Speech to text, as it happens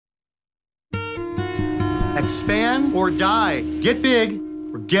Expand or die. Get big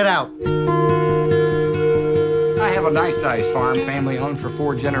or get out. I have a nice-sized farm, family-owned for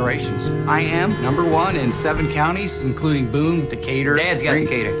 4 generations. I am #1 in 7 counties, including Boone, Decatur. Dad's got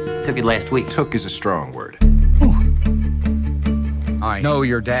Decatur. Took it last week. Took is a strong word. I know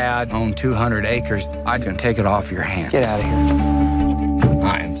your dad owned 200 acres. I can take it off your hands. Get out of here.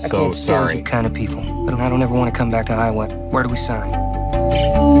 I am I so can't stand sorry. you kind of people. But I don't ever want to come back to Iowa. Where do we sign?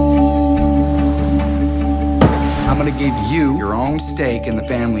 I'm gonna give you your own stake in the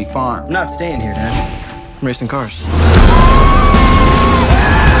family farm. I'm not staying here, Dad. I'm racing cars.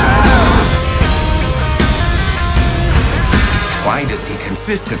 Why does he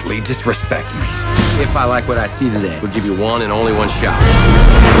consistently disrespect me? If I like what I see today, We'll give you one and only one shot.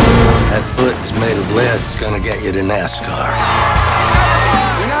 That foot is made of lead. It's gonna get you to NASCAR.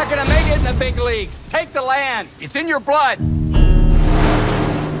 You're not gonna make it in the big leagues. Take the land. It's in your blood.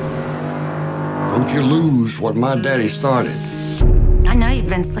 Don't you lose what my daddy started. I know you've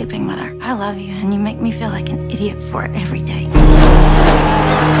been sleeping with her. I love you, and you make me feel like an idiot for it every day.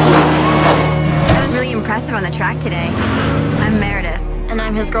 That was really impressive on the track today. I'm Meredith. And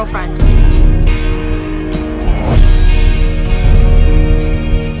I'm his girlfriend.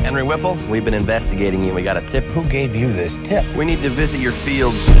 Henry Whipple, we've been investigating you. We got a tip. Who gave you this tip? We need to visit your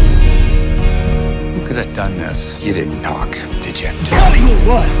fields. who could have done this? You didn't talk, did you? Tell me who it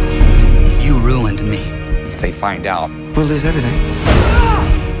was. You ruined me. If they find out, We'll lose everything.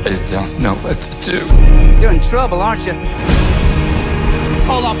 I don't know what to do. You're in trouble, aren't you?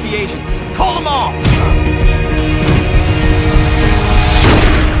 Call off the agents. Call them off!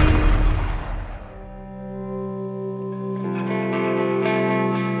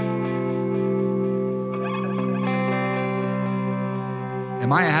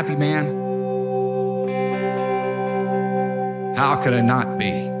 Am I a happy man? How could I not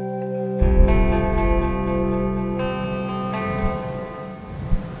be?